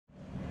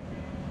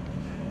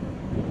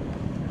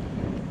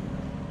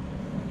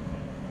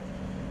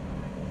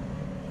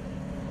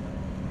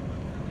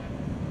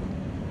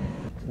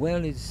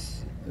Well,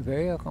 it's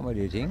very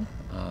accommodating.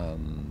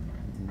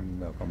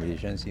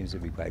 Accommodation seems to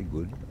be quite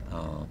good,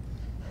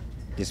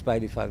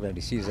 despite the fact that the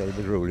sea is a little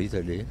bit rolly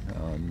today.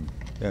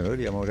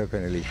 The amount of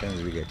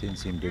crenulations we're getting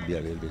seem to be a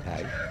little bit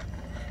high.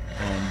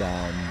 And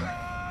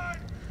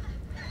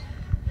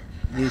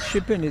the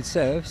shipping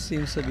itself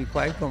seems to be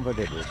quite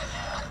comfortable.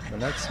 Well,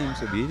 that seems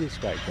to be, it is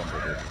quite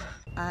comfortable.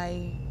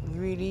 I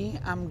really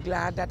am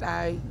glad that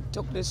I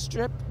took this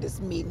trip, this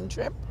maiden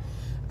trip.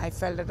 I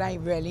felt that I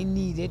really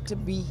needed to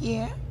be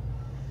here.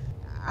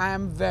 I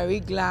am very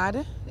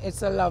glad.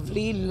 It's a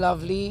lovely,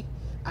 lovely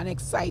and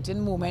exciting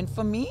moment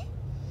for me.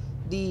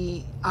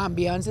 The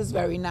ambience is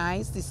very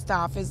nice. The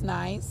staff is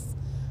nice.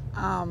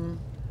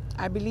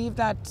 I believe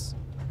that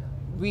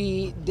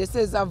this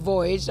is a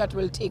voyage that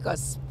will take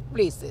us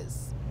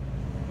places.